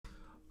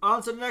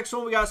On to the next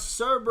one. We got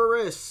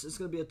Cerberus. It's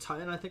going to be a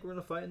Titan, I think we're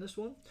going to fight in this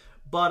one.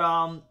 But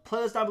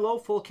play us down below.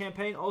 Full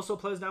campaign. Also,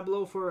 play us down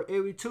below for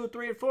AoE 2,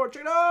 3, and 4.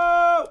 Check it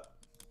out!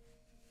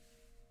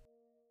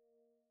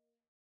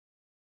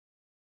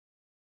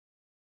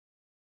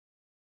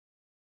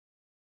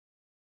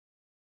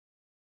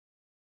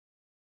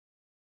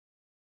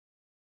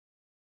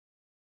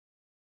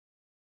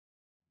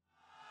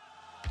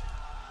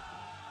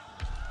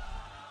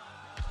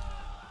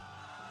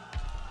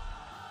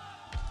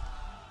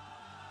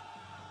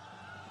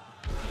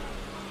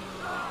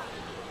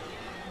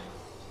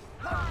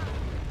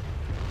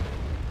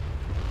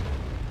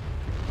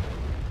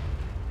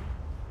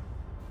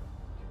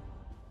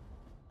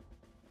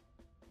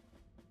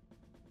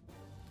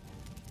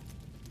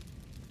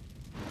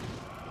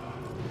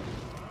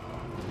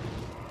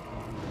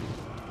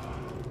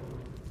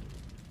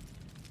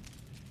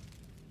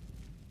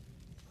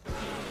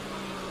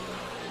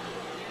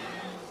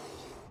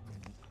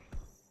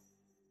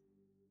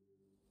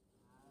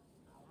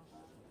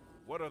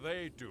 What are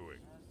they doing?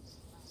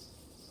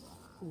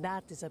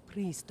 That is a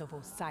priest of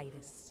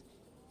Osiris.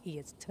 He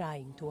is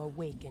trying to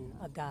awaken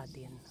a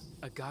guardian.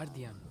 A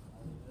guardian?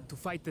 To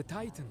fight the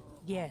Titan?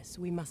 Yes,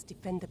 we must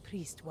defend the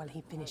priest while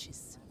he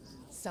finishes.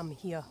 Some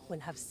here will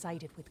have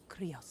sided with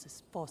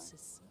Krios'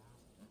 forces.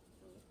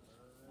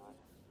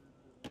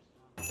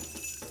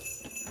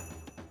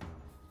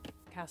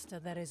 Caster,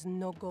 there is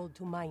no gold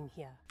to mine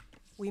here.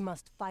 We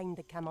must find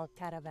the camel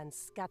caravans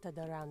scattered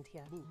around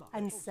here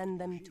and send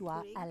them to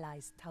our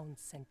allies' town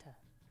center.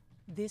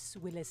 This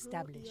will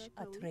establish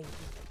a trade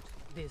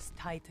route. This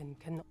Titan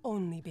can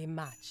only be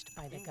matched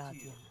by the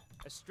Guardian.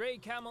 A stray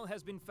camel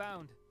has been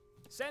found.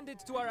 Send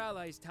it to our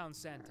allies' town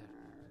center.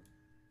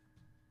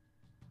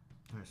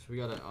 Alright, so we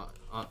gotta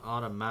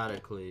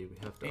automatically, we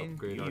have to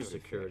upgrade our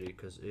security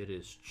because it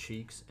is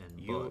cheeks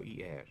and butt.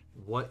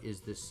 What is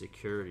this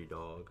security,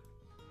 dog?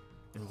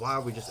 And why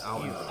are we just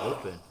out in the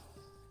open?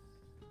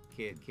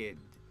 Kid.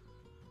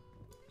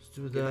 Let's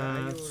do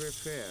that.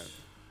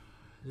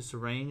 This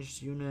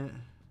arranged unit.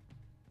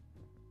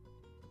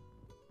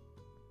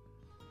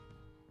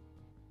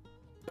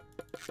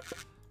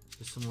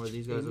 Get some more of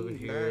these guys over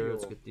here.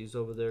 Let's get these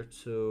over there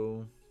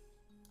too.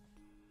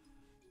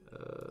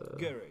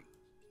 Garrick.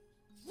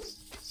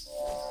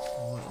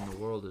 What in the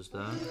world is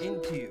that?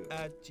 Into you.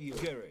 At you.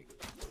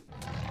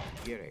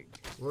 Garrick.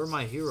 Where are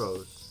my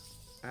heroes?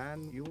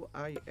 And you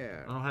I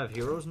air. I don't have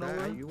heroes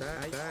nowhere?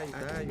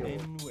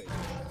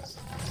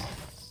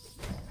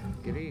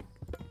 Greek.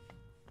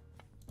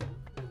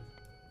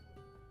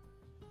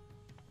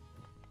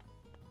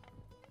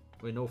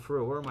 Wait, no, for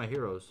real, where are my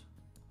heroes?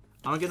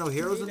 I don't get no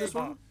heroes in this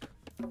one?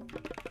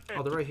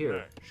 Oh, they're right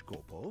here.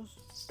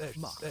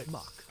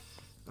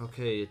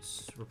 Okay,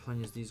 it's we're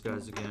playing as these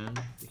guys again.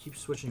 They keep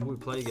switching who we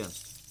play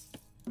against.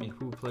 I mean,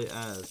 who we play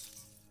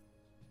as.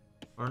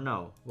 Or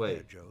no,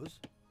 wait.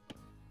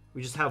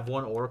 We just have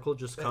one Oracle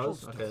just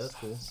cuz? Okay, that's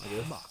cool, I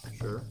guess.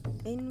 Sure.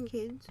 In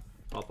kids.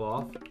 Pop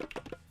off.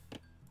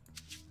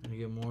 Gonna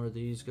get more of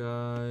these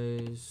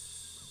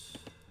guys.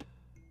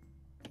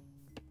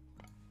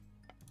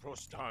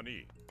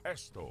 Prostani.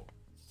 Esto.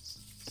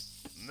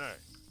 Ne.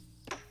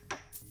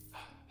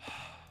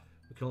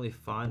 We can only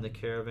find the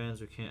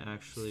caravans, we can't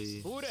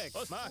actually... We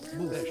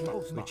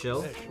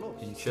chill?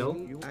 Can you chill?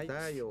 What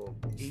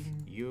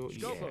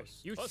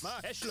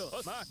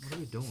are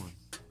we doing?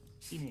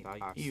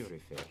 Alright,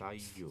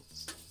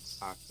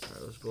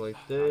 let's go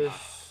like this.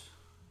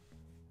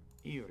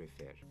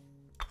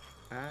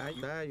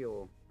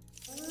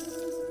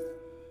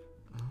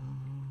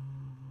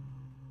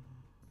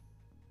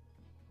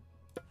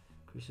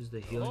 Increases the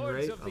healing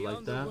rate. I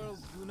like that.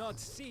 Do not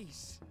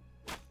cease.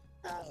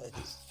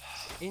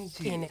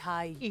 In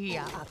high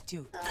ear up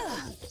to.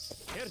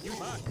 Okay,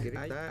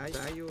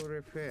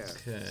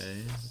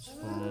 that's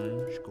fine.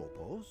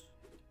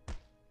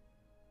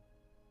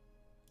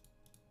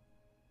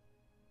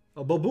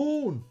 A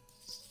baboon!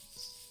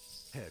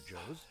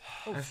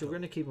 Actually, we're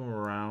gonna keep him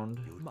around.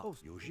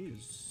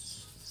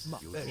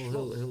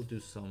 He'll do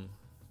some.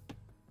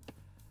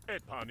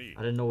 I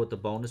didn't know what the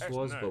bonus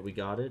was, but we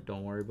got it.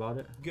 Don't worry about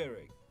it.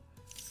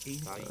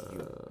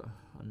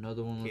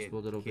 Another one. Let's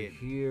build it over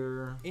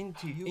here. Okay.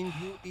 Into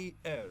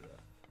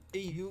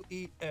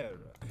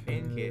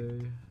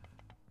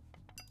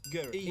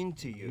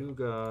You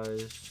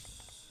guys.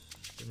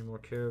 Any more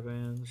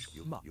caravans?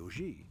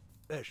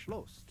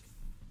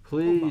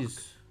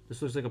 Please.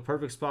 This looks like a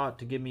perfect spot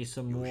to give me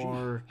some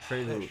more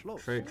trade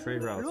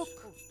routes. Look,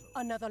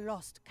 another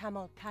lost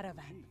camel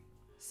caravan.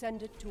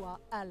 Send it to our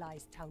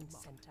allies' town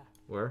center.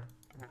 Where?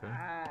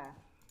 Okay.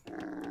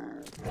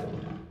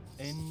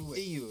 Into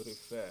you. Let's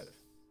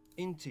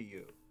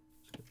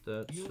get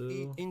that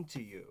too.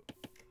 Into you.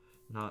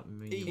 Not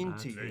me.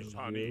 Into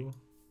you.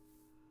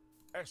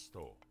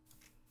 Esto.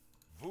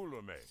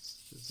 Volume.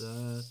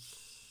 That.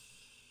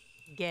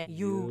 Get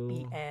you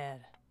be air.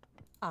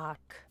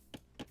 Arc.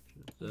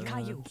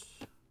 Caillou.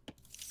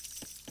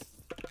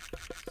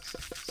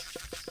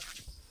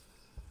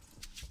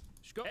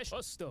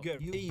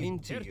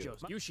 Into you.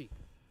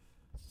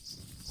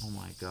 Oh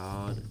my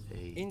god.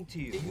 Into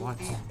you. What?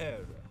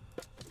 That's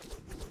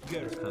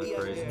That's kind of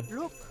crazy.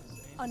 Look,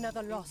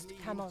 another lost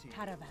camel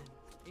caravan.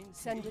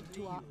 Send it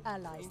to our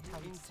allies'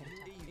 town center.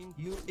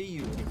 There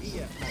you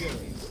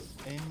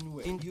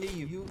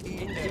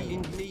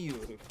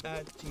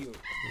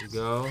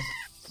go.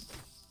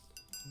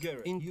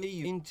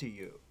 Into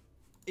you.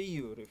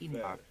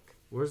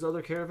 Where's the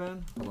other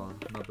caravan? Hold on,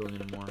 I'm not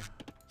building anymore.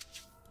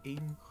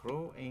 In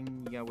Hro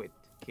en Yawit.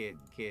 Kid.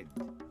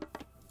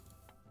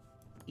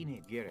 In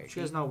it, Gerek. What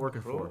you guys not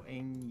working for? Hro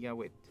en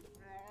Yawit.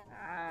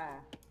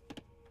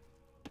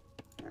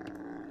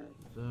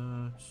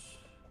 That's...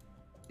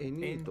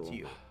 Into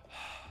you.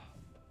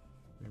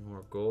 Need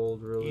more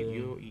gold, really.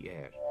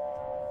 EUER.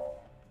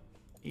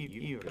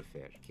 You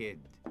refer. Kid.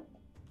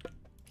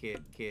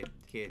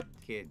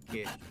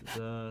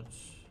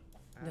 That's...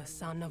 The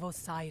son of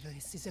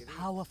Osiris is a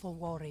powerful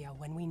warrior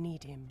when we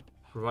need him.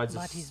 Provides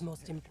But us... his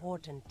most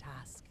important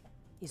task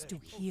is to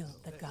heal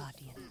the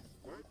Guardian.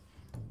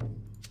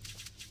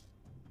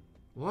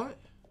 What?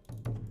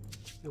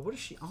 Yo, what is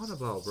she on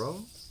about,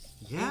 bro?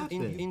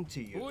 Yapping. Into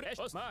you. Into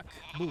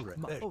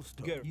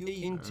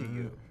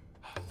you.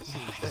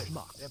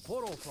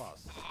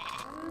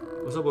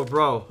 What's up with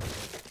bro?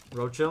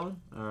 Bro chilling?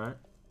 Alright.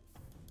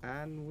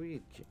 And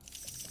which?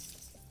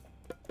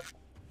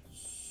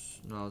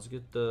 No, let's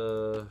get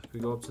the... If we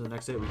go up to the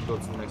next age, we can go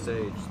up to the next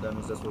age. That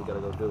means that's what we gotta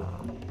go do.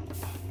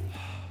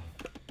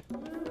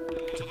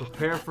 To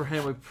prepare for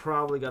him, we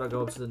probably gotta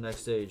go up to the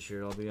next stage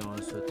here, I'll be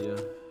honest with you.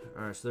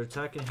 Alright, so they're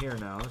attacking here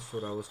now. That's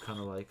what I was kind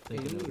of like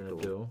thinking they were gonna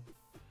do.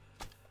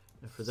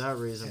 And for that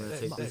reason, I'm gonna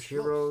take these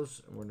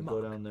heroes, and we're gonna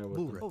go down there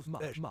with them.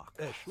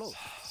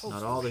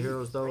 Not all the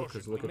heroes though,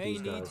 because look We at may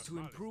these need guys. to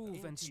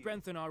improve and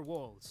strengthen our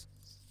walls.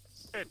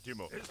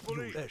 Ettimo.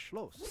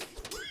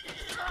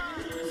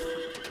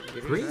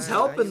 Green's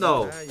helping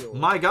though!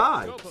 My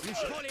guy!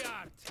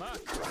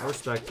 Mark. I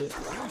respect it.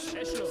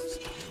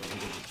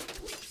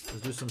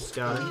 Let's do some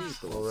scouting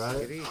while we're at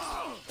it.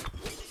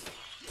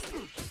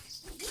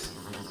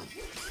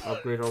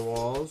 Upgrade our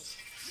walls.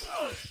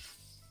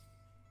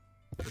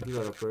 We'll do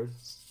that upgrade.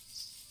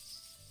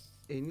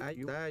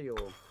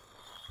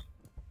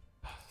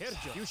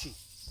 Yushi.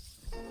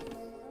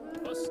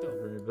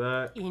 Bring it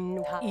back. In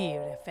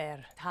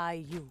Irefer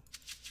Tayu.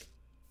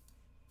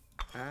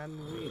 And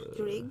which?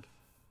 Drig,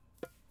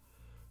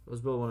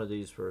 Let's build one of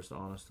these first,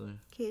 honestly.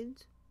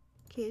 kids.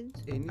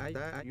 In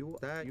you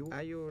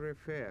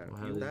refer. We'll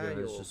have these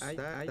guys just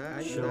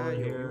You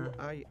chilling here.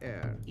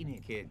 In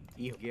it, kid.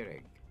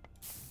 Gerek.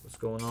 What's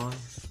going on?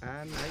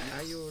 And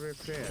you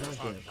refer. I'm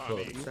getting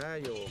cooked.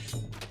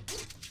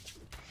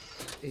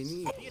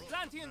 The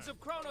Atlanteans of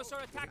Kronos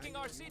are attacking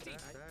our city.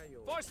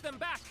 Force them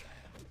back.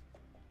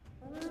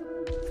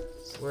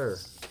 Where?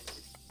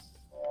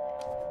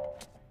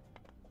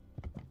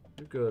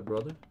 You're good,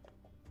 brother.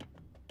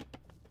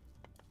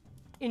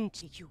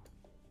 Into you.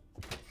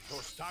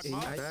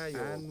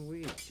 And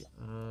which?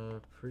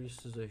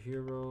 Priest is a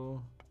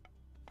hero.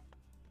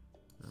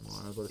 Never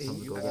mind, I was about to tell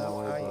him to go that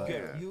way, but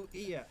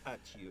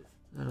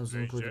that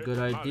doesn't look like a good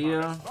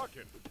idea.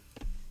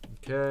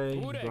 Okay,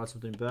 he brought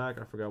something back.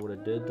 I forgot what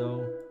it did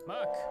though.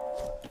 Mark.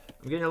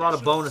 I'm getting a lot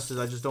of bonuses.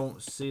 I just don't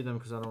see them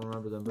because I don't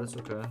remember them, but it's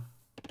okay.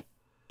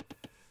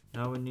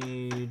 Now we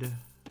need...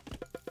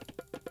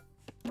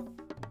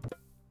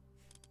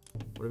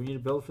 What do we need to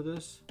build for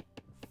this?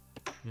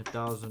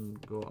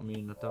 1,000 gold. I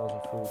mean,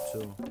 1,000 food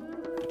too.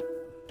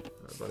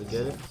 Alright, about to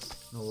get it.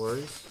 No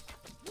worries.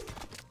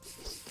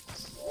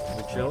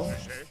 We chill.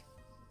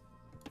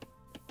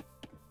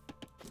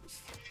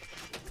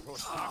 I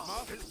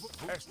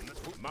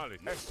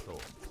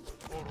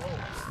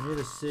need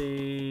to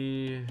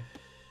see.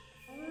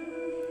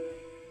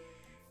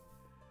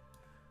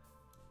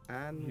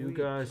 And You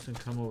guys can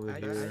come over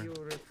here.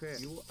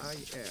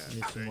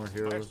 Need some more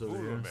heroes over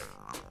here.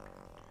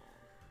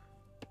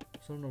 I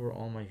don't know where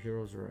all my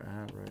heroes are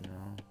at right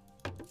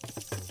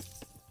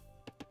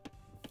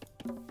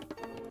now.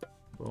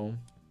 Boom.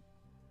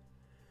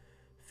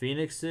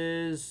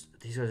 Phoenixes.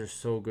 These guys are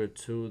so good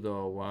too,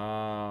 though.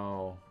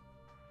 Wow.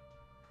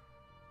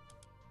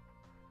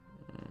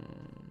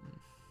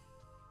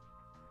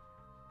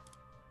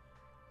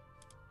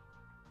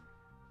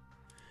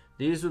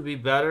 These would be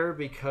better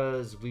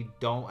because we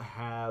don't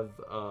have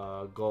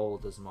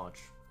gold as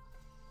much.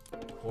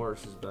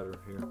 Horse is better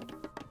here.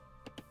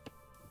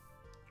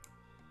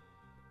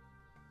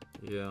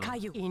 Yeah,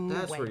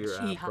 that's where you're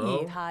at,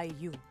 bro.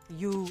 You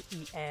You're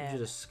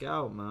just a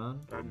scout, man.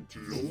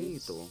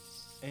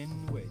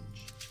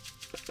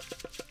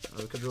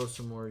 We could build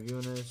some more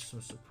units,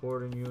 some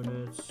supporting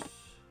units.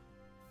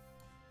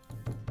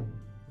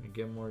 We can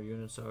get more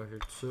units out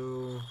here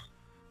too.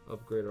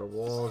 Upgrade our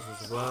walls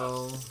as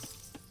well.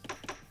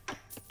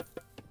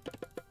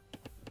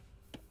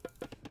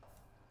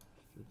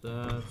 Do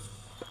that.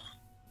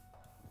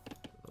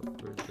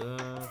 Upgrade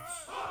that.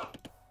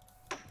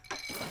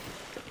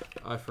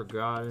 I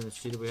forgot, I didn't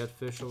see that we had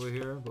fish over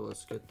here, but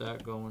let's get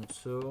that going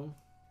too.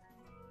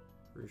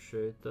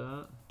 Appreciate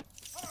that.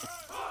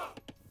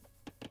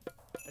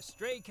 A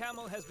stray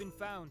camel has been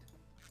found.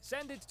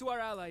 Send it to our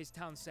allies'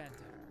 town center.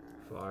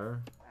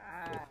 Fire.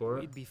 Go for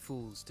it. We'd be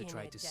fools to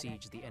try to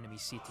siege the enemy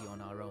city on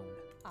our own.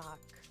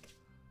 Ark.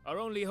 Our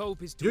only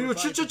hope is to Yo,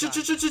 revive chill. the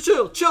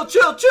diamond.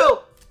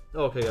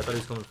 Okay, I thought he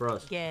was coming for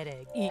us.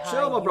 Gereg.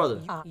 Chill, my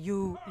brother.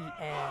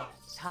 U-E-R.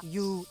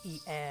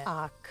 U-E-R.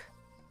 Ark.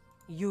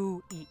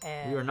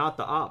 U-E-R. We are not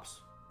the ops.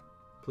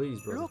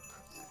 Please, brother. Look,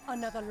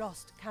 another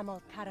lost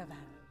camel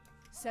caravan.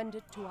 Send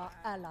it to our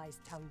allies'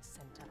 town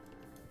center.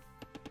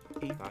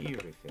 You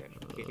refer.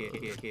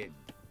 Kid.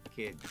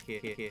 You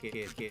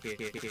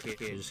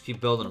just keep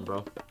building them,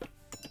 bro.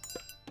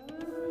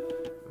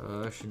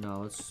 Actually,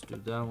 no. Let's do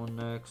that one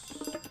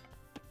next.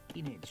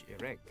 Image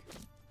erect.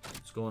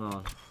 What's going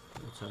on?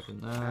 We're attacking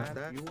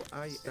that.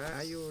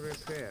 You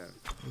repair.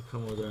 You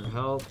come over there and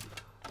help.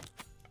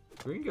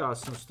 Green got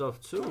some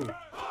stuff too.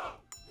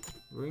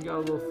 Green got a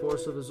little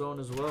force of his own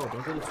as well.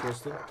 Don't get it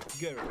twisted.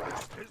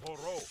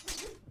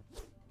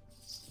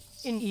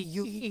 In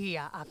EU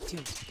actu.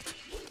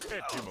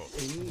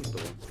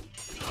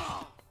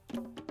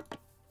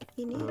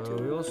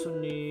 We also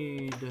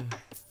need.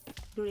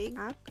 During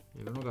Yeah,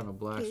 we don't got no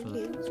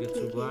blacksmith. Let's get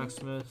 2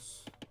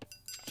 blacksmiths.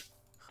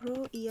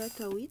 Get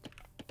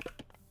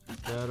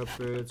that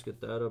upgrade. Let's get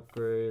that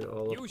upgrade.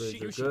 All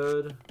upgrades are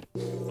good.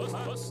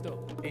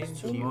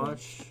 It's too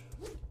much.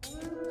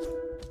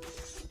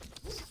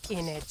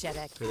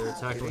 Energetic. Okay, they're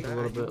attacking with a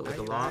little bit, like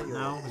a lot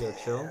now. We gotta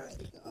chill.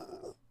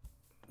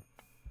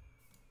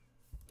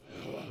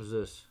 What is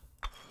this?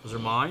 Those are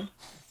mine?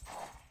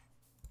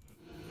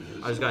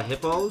 I just got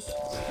hippos.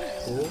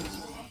 Cool.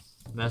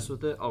 Mess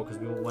with it. Oh, because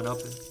we went up.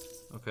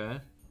 Okay.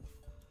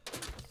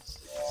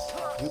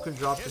 You can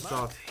drop this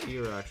off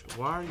here, actually.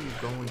 Why are you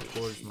going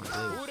towards my base?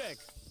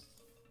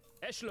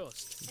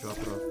 Drop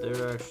it off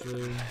there,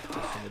 actually.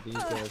 Some of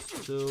these guys,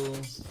 too.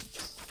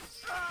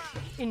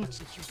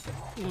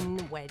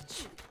 In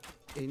wedge.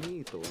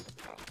 Enito.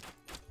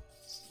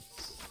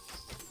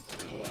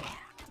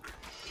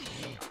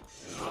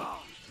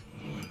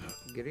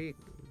 Greek.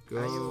 Go.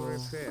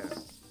 Repair.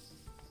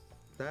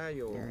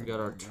 We got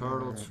our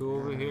turtle too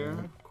over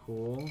here.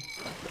 Cool.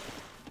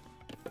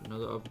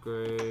 Another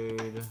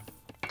upgrade.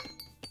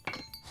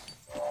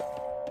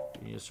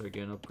 You need to start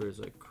getting upgrades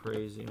like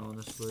crazy,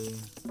 honestly.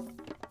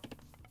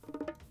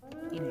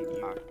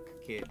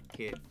 Kid.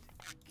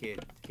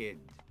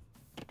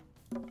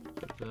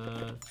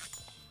 That.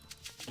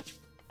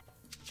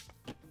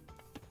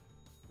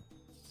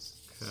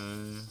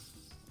 Okay.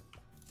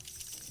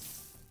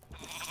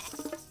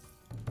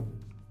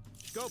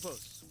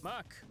 Gopos,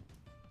 Mark.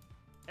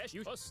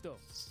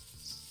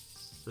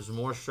 There's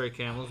more stray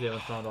camels. We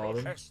haven't found all of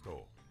them.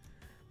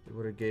 They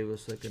would have gave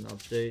us like an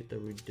update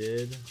that we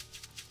did.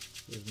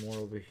 There's more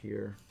over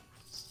here.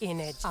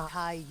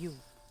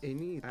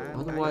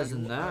 Otherwise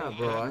than that,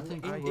 bro, I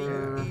think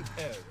we're...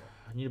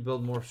 I need to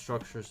build more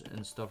structures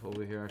and stuff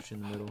over here, actually,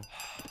 in the middle.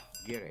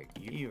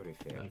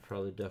 That'd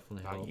probably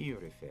definitely help.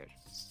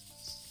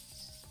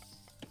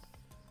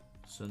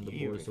 Send the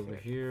boys over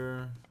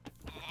here.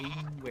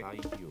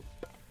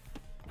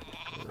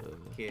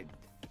 Kid.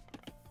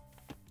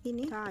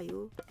 Ini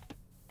kayu.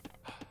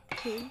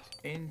 Kid.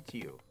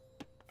 Entio.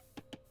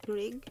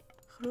 Rig.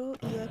 Hro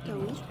ia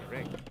tawi.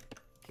 Erect.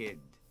 Kid.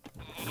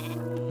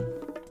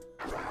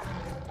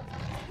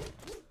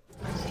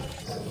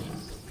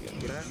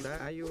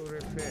 Ayu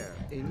repair.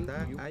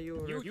 Ayu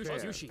repair.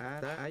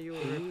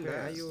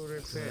 Ayu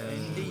repair.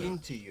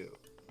 Into you.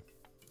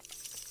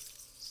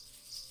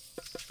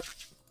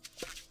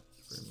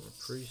 Bring more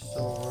priests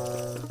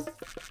over.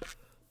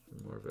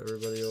 Bring more of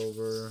everybody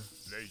over.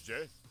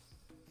 Leje.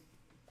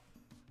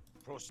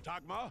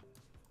 Prostagma.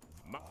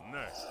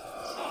 Next.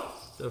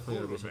 Definitely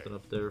gotta be something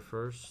up there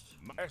first.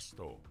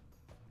 Esto.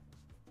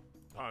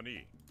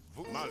 Tani.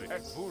 Volume.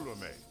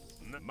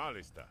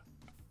 Malista.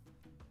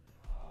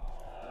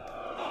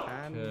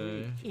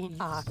 Okay. In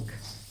arc.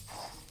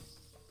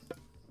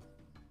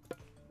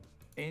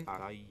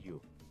 Ayu.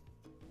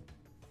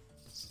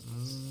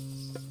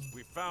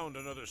 We found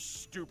another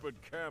stupid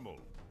camel.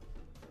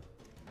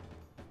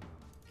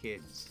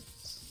 Kid. Let's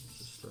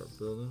just start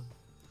building.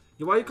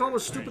 Yo, why you calling him a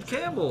stupid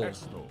camel?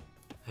 Esto.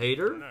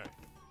 Hater?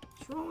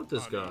 What's wrong with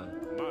this guy?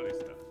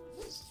 Malista.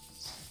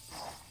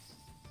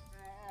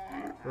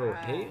 Bro,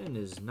 hating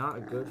is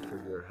not good for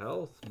your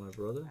health, my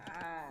brother.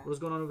 What is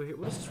going on over here?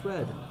 What is this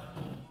red?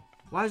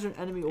 Why is there an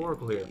enemy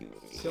oracle here?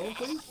 Kill him,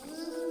 please?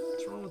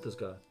 What's wrong with this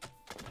guy?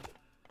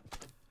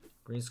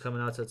 Green's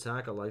coming out to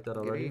attack. I like that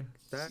already.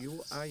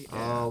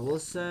 We'll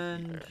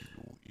send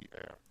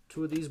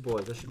 2 of these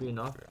boys. That should be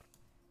enough.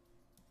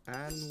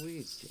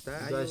 You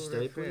guys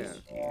stay,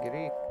 please.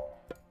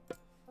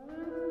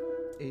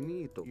 In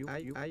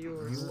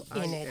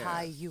it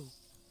high you.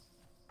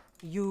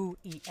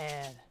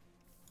 U-E-R.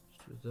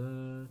 Let's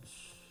do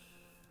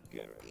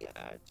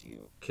that.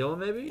 Kill him,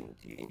 maybe?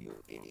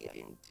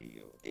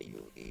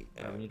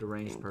 Yeah, we need a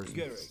ranged person.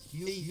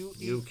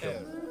 You kill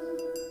him.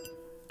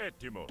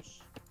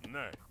 Etimos.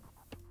 Nay.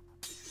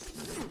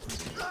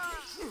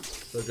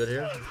 Still good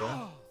here? Okay.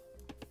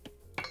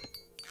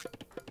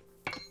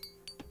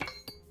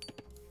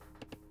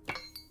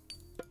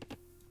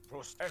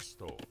 Rost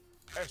esto.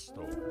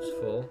 Esto. It's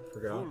full.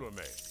 Forgot.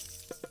 Ulume.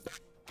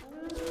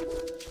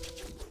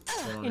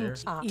 What's going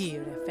on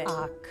here?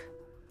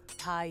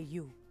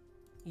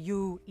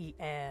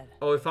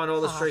 Oh, we found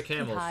all the stray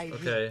camels.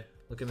 Okay.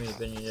 Look at me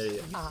being an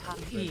idiot.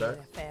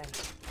 Right back.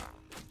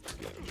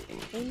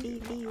 And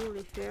do you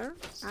refer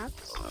at?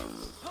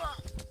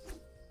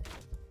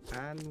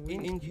 And we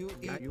into you.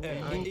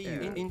 Into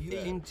you.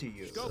 Into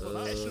you.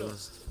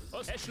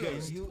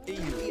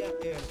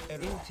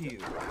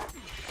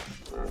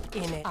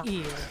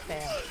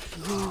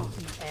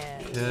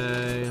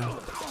 Okay.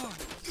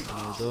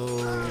 One of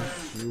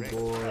those. You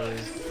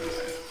boys.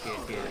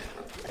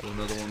 Do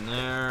another one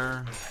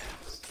there.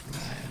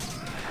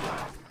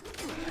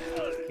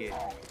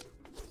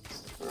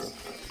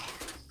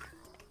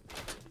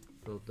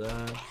 Build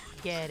that.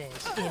 Get it.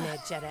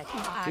 Energetic.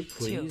 Could you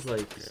please,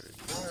 like,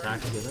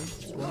 attack and get him?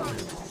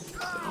 What's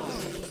going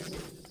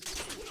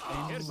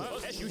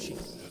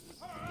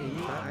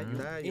on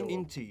here?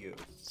 Into you.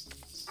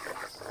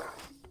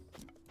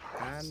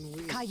 And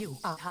we. And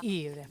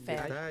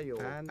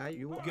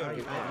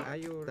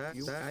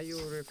you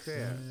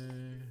repair.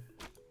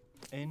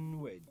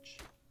 And wedge.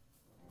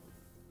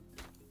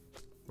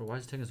 Bro, why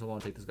is it taking so long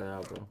to take this guy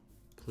out, bro?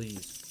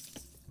 Please.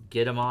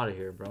 Get him out of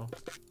here, bro.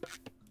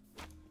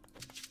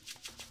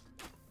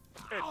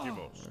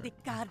 The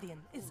Guardian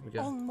is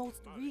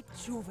almost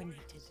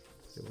rejuvenated.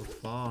 Okay, we're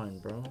fine,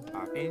 bro.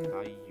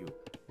 We're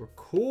We're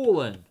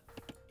cooling.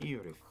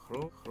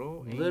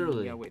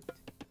 Literally.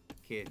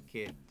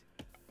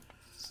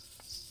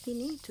 You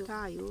need to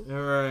you.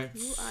 Alright.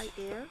 You are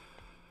air.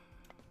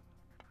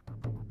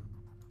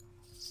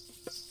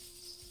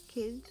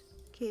 Kids.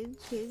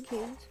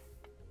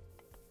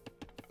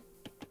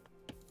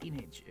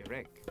 Image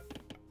erect.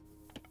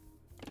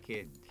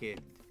 Kid.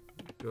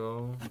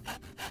 Go.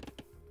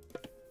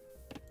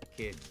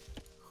 Kid.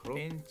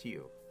 Into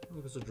you.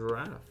 Look, it's a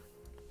giraffe.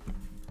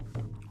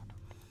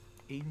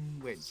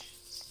 In wedge.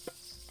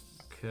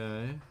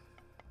 Okay.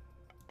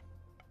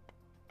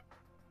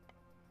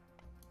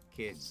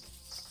 Kid.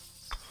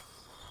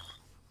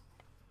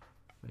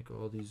 Make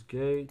all these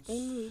gates.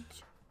 In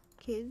which?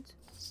 Kids.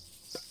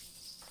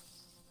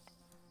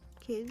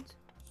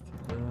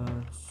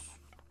 That.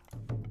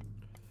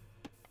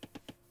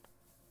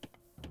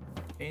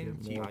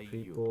 And Get more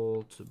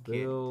people to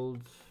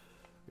build.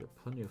 We got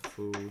plenty of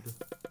food.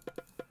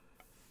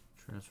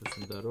 Transfer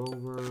some of that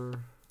over.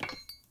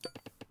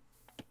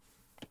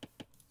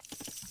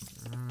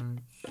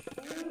 Alright.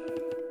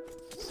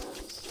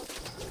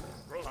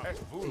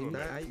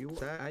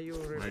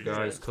 My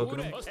guy's cooking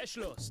them.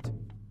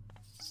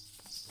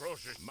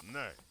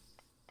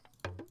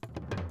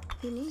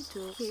 You need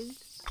to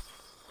kids.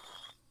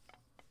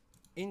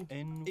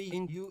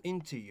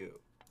 Into you.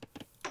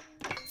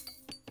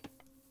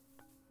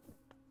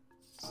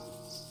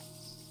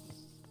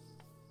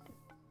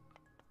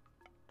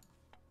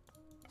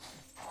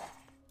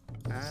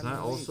 Can I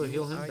also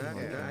heal him?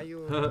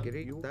 You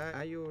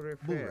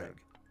repair.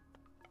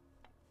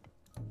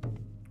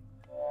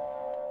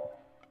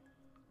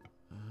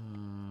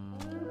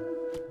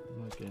 I'm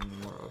not getting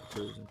more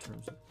upgrades in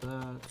terms of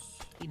that.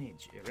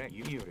 Image erect.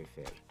 You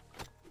repair.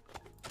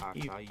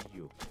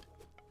 You.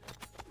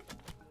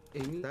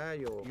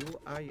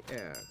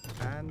 UIR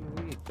and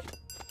which.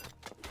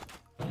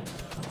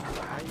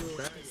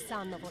 The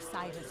son of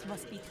Osiris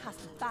must be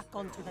cast back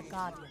onto the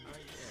Guardian.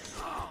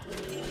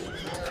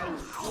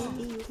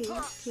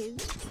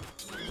 Kids.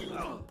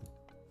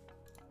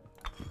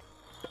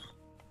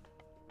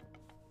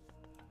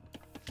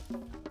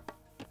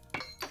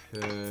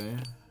 Okay.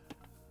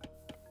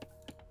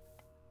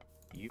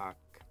 You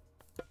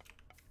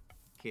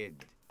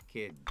kid.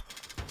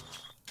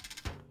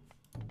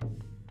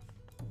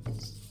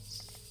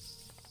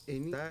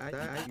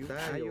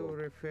 You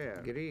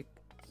repair. Greek.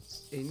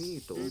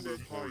 Enito.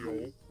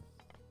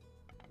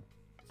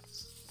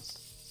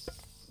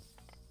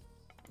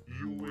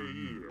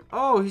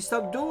 Oh, he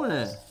stopped doing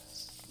it.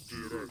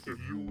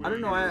 I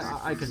didn't know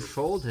I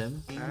controlled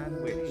him.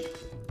 And which?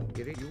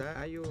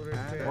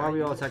 Why are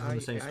we all attacking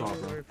the same spot,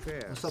 bro?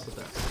 What's up with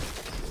that?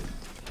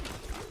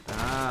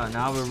 Ah,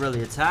 now we're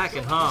really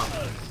attacking, huh?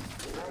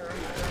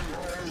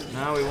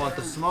 Now we want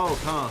the smoke,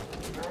 huh?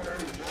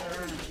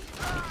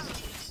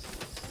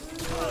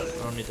 I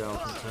don't need the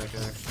elephant attack,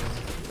 actually.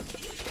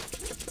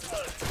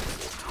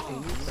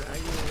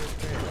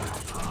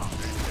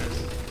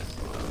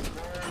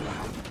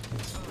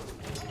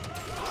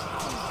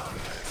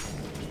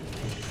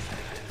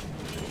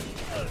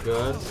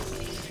 Good.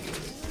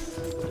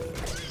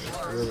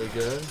 Really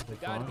good. The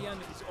Guardian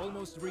is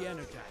almost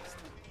re-energized.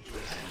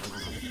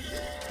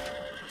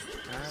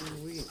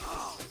 And we.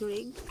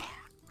 Rig.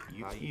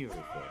 You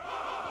repair.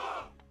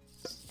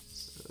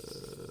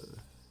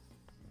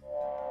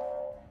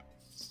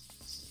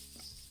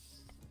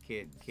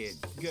 Kid.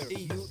 We'll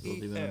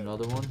leave in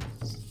another one.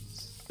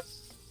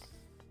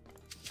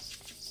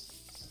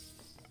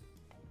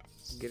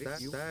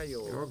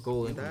 Your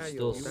goal income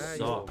still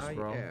sucks,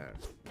 bro.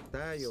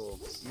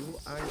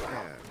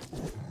 UIR.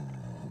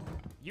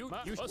 You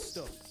must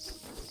stop.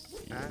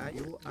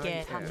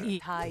 Get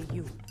high,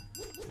 you.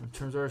 In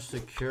terms of our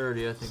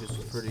security, I think it's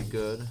pretty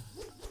good.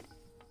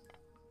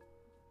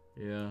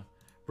 Yeah.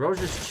 Bro's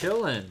just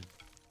chilling.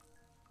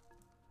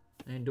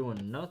 Ain't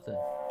doing nothing.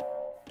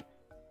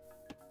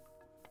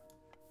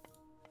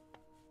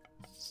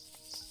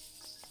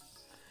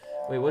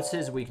 Wait, what's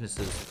his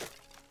weaknesses?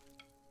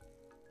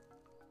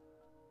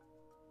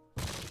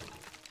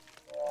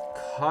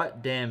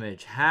 Cut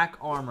damage, hack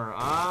armor.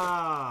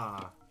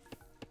 Ah.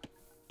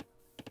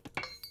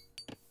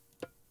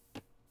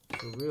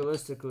 So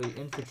realistically,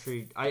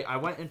 infantry. I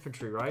went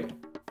infantry, right?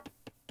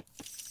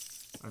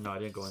 Or no, I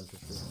didn't go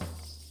infantry.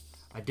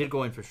 I did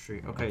go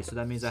infantry. Okay, so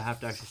that means I have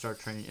to actually start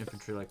training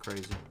infantry like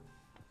crazy.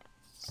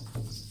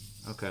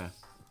 Okay.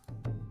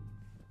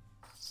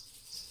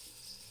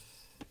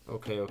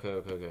 Okay.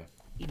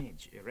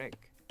 Image erect.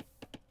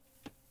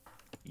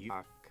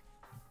 Yak.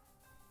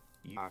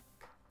 Yak.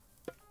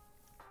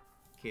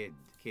 Kid.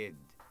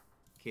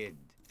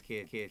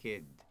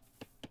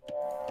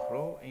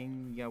 Pro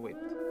en Yawit.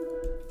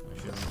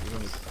 Actually, you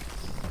don't need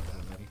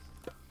that many.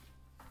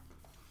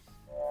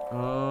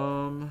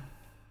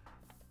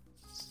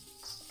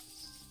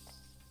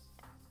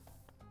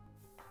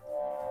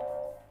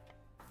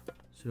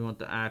 So we want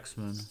the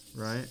Axeman,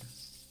 right?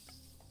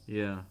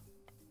 Yeah.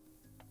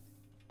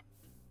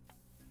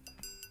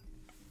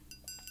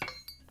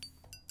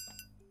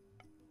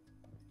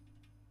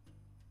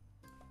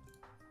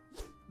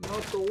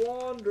 Not the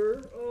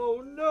Wander.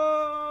 Oh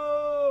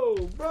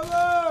no,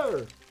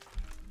 brother.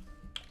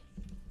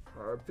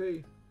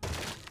 RP.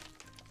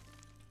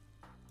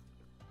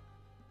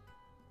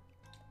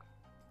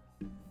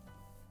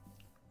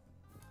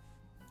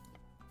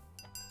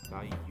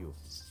 Tayo.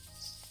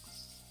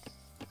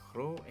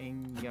 Pro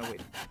en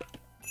Yawit.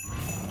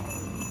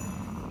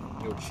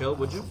 Yo, chill,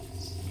 would you?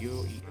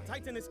 You The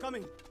Titan is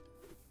coming.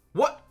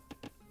 What?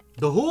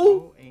 The who?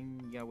 Pro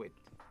en Yawit.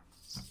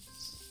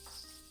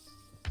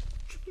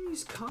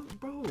 He's coming,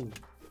 bro.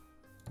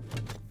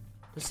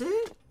 That's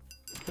it?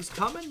 He's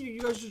coming?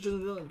 You guys are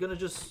just gonna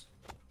just...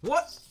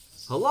 What?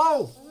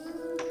 Hello?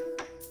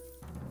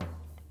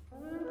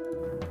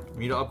 We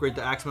need to upgrade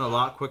the Axeman a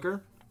lot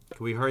quicker.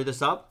 Can we hurry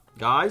this up?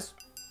 Guys?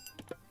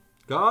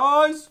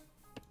 Guys?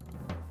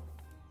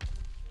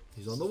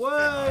 He's on the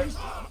way.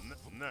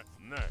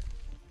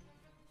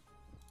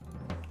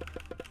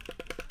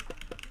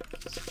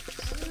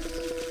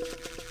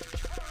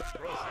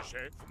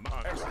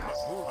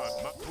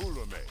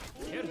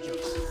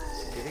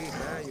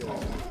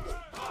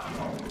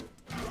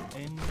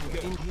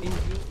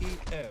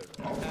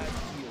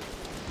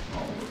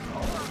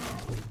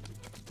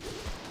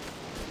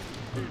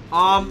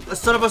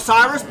 Son of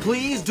Osiris,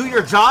 please do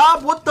your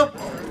job. What the?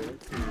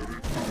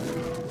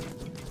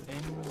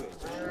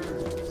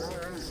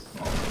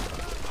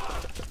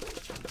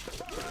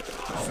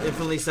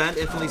 Infinitely send,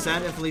 infinitely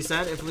send, infinitely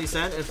send, infinitely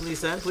send, infinitely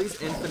send,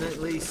 please.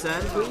 Infinitely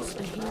send, please.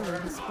 A hero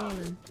has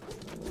fallen.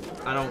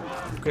 I don't.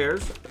 Who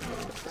cares?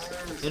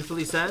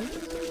 Infinitely send.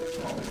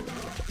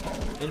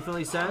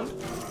 Infinitely send.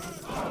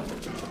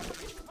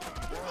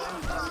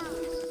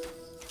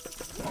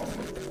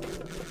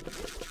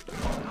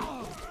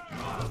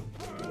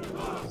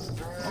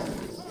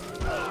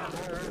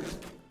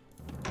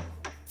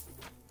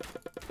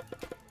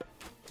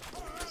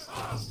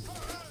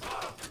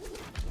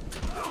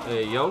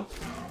 Hey, yo.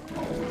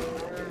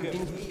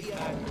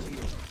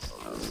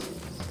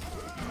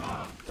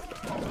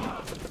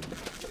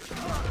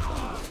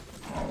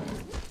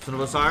 Son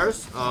of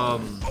Osiris.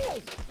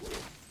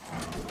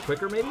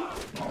 Quicker, maybe?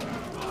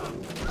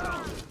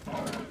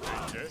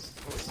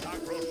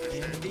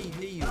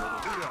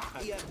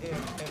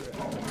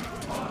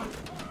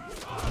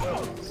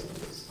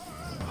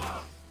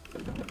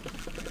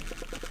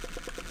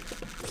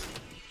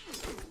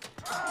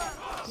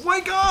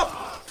 Wake up!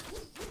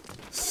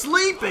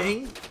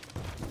 Sleeping?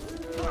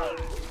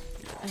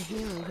 A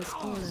hero has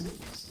fallen.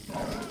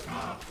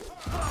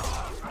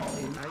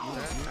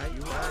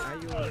 Are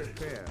you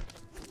repair?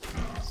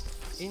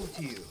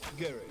 Into you,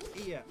 Gary.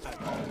 Yeah.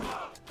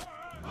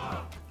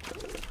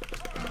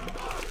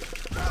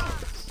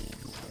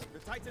 The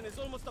Titan is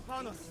almost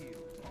upon us.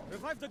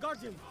 Revive the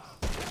Guardian.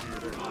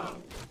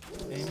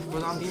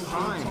 Well, I'm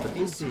trying, but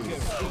these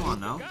dudes. Come on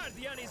now.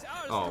 Guardian is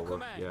ours Oh, for we're,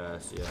 command.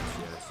 yes.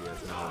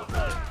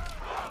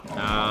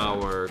 Now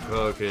we're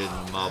cooking,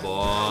 my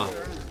boy.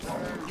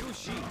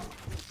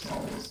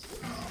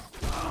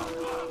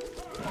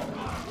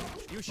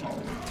 Yushi,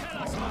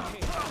 tell us what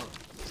came.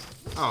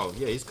 Oh,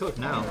 yeah, he's cooked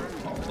now.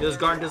 Yeah, this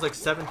garden does like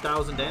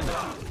 7,000 damage.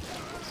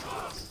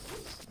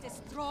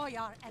 Destroy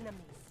our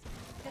enemies.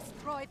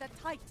 Destroy the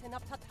Titan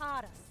of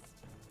Tartarus.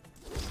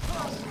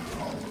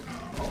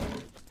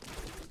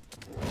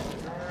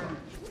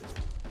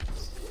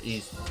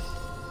 Easy.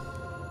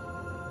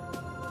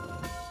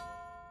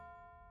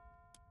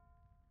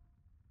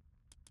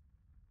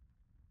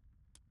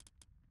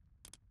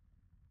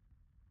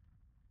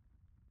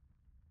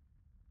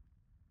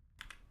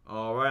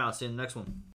 Alright, I'll see you in the next one.